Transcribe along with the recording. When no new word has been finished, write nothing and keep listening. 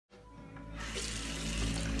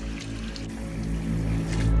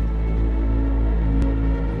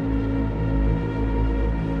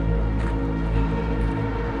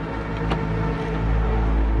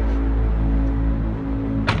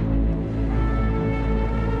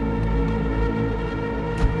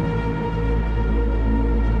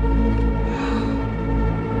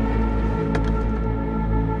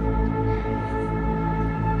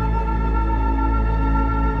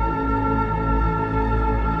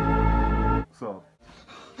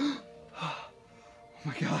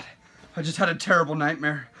I just had a terrible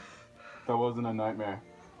nightmare. That wasn't a nightmare.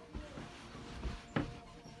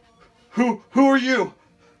 Who are you?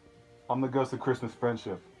 I'm the ghost of Christmas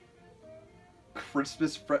friendship.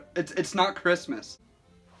 It's not Christmas.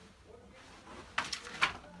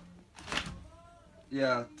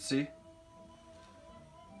 Yeah, see?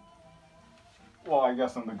 Well, I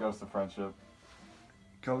guess I'm the ghost of friendship.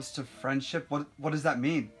 Ghost of friendship? What does that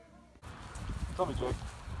mean? Tell me, Jake.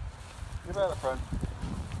 You ever had a friend?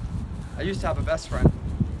 I used to have a best friend.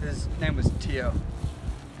 His name was Teo.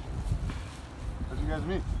 How'd you guys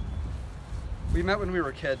meet? We met when we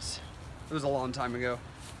were kids. It was a long time ago.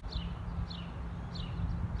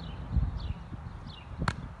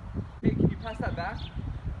 Hey, can you pass that back?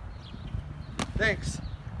 Thanks.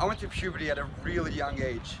 I went through puberty at a really young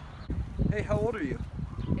age. Hey, how old are you?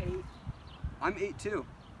 8. I'm 8 too.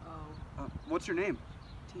 Oh. What's your name?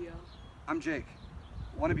 Teo. I'm Jake.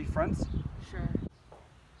 Want to be friends? Sure.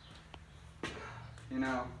 You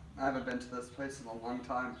know, I haven't been to this place in a long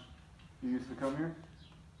time. You used to come here?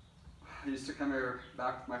 I used to come here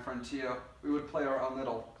back with my friend Teo. We would play our own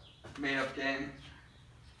little made-up game.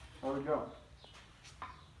 How'd it go?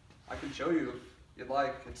 I can show you if you'd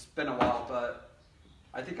like. It's been a while, but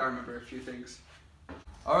I think I remember a few things.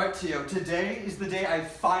 All right, Teo, today is the day I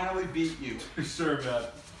finally beat you. Sure, man.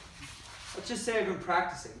 Let's just say I've been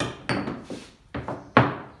practicing.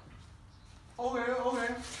 Okay.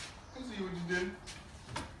 I see what you did.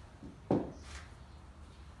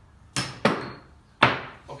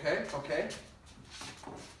 Okay.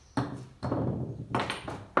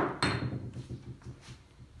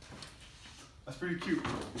 That's pretty cute.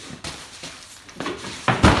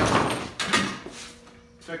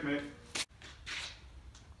 Checkmate.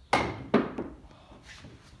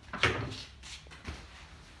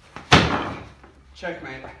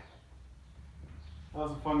 Checkmate. That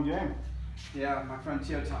was a fun game. Yeah, my friend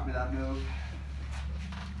Teo taught me that move.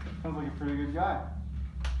 Sounds like a pretty good guy.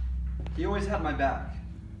 He always had my back,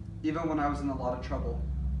 even when I was in a lot of trouble.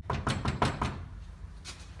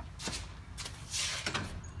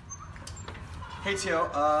 Hey Teo,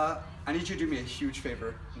 I need you to do me a huge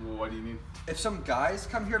favor. Well, what do you need? If some guys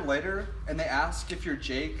come here later and they ask if you're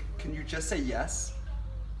Jake, can you just say yes?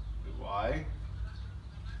 Why?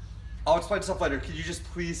 I'll explain stuff later. Can you just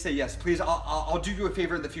please say yes? Please, I'll do you a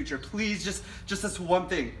favor in the future. Please, just this one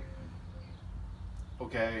thing.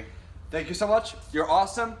 Okay. Thank you so much. You're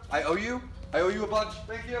awesome. I owe you a bunch.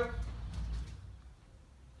 Thank you.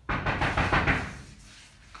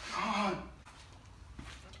 God.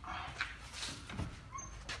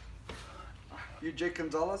 You Jake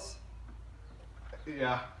Gonzalez?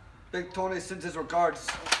 Yeah. Big Tony sends his regards.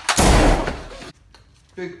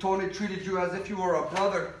 Big Tony treated you as if you were a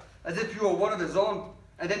brother, as if you were one of his own,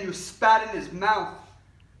 and then you spat in his mouth.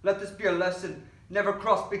 Let this be a lesson. Never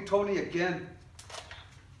cross Big Tony again.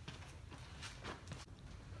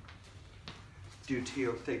 Dude,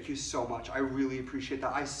 Teo, thank you so much. I really appreciate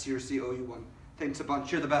that. I seriously owe you one. Thanks a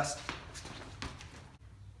bunch. You're the best.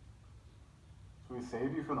 So we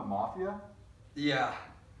saved you from the Mafia? Yeah.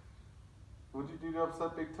 What'd you do to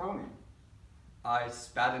upset Big Tony? I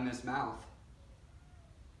spat in his mouth.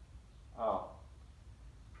 Oh.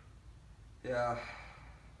 Yeah.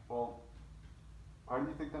 Well, how do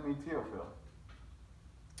you think that made Teo feel?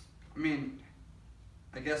 I mean,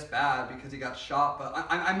 I guess bad because he got shot, but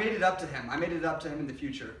I made it up to him. I made it up to him in the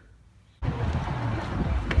future.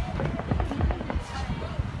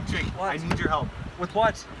 Jake, What? I need your help. With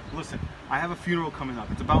what? Listen, I have a funeral coming up.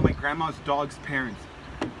 It's about my grandma's dog's parents.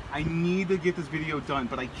 I need to get this video done,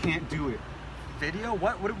 but I can't do it. Video?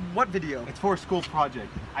 What video? It's for a school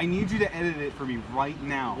project. I need you to edit it for me right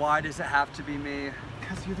now. Why does it have to be me?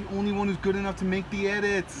 Because you're the only one who's good enough to make the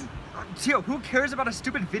edits. Teo, who cares about a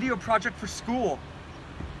stupid video project for school?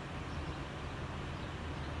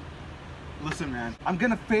 Listen, man, I'm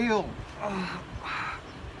gonna fail.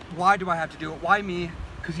 Why do I have to do it? Why me?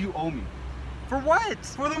 Because you owe me. For what?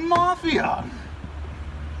 For the Mafia!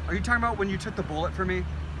 Are you talking about when you took the bullet for me?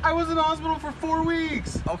 I was in hospital for 4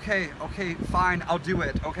 weeks. Okay, fine, I'll do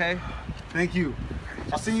it, okay? Thank you.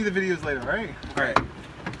 I'll send you the videos later, all right? All right.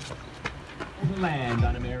 Land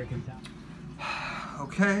on American town.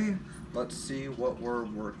 Okay, let's see what we're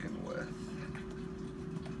working with.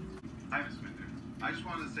 Hi, Miss Minder. I just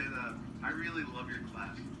wanted to say that I really love your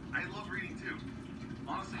class. I love reading too.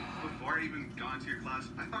 Honestly, before I even got into your class,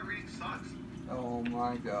 I thought reading sucks. Oh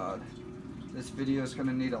my god. This video is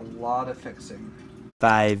gonna need a lot of fixing.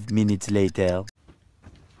 5 minutes later.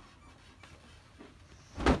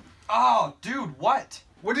 Oh, dude, what?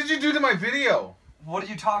 What did you do to my video? What are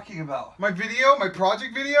you talking about? My video? My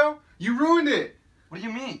project video? You ruined it! What do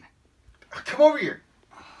you mean? Come over here.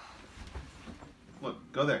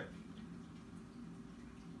 Look, go there.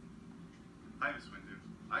 Hi, Miss Windu.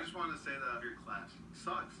 I just wanted to say that your class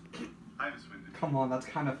sucks. Hi, Miss Windu. Come on, that's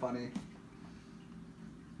kind of funny.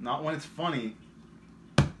 Not when it's funny.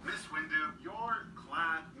 Miss Windu, your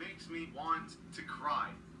class makes me want to cry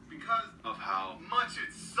because of how much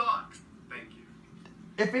it sucks. Thank you.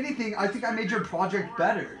 If anything, I think I made your project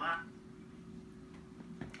better.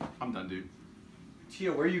 I'm done, dude.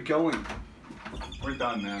 Tio, where are you going? We're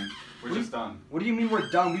done, man. We're just done. What do you mean we're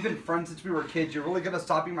done? We've been friends since we were kids. You're really gonna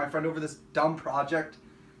stop being my friend over this dumb project?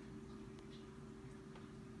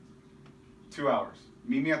 2 hours.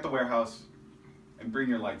 Meet me at the warehouse and bring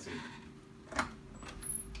your lightsaber.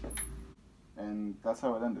 And that's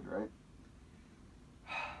how it ended, right?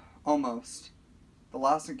 Almost. The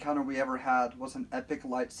last encounter we ever had was an epic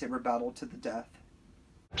lightsaber battle to the death.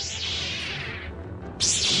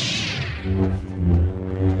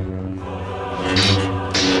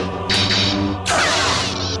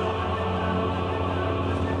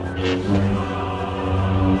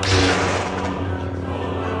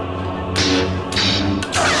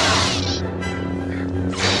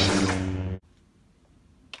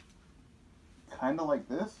 Kinda like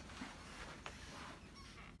this?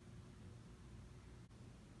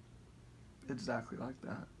 Exactly like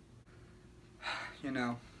that. You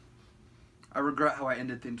know, I regret how I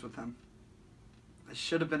ended things with him. I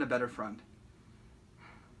should have been a better friend.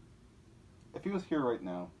 If he was here right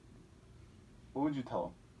now, what would you tell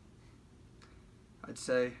him? I'd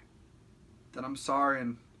say that I'm sorry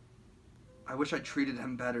and I wish I treated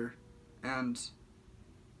him better and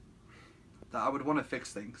that I would want to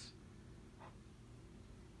fix things.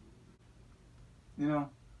 You know,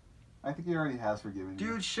 I think he already has forgiven you.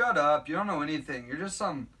 Dude, shut up. You don't know anything. You're just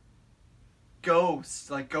some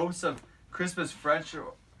ghost, like ghosts of Christmas French.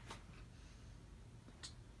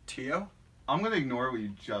 Tio? I'm gonna ignore what you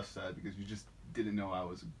just said because you just didn't know I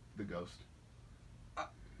was the ghost.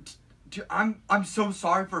 Dude, I'm so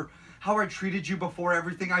sorry for how I treated you before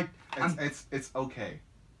everything. It's okay.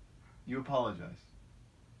 You apologize,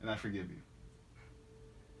 and I forgive you.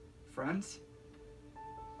 Friends?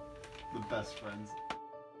 The best friends.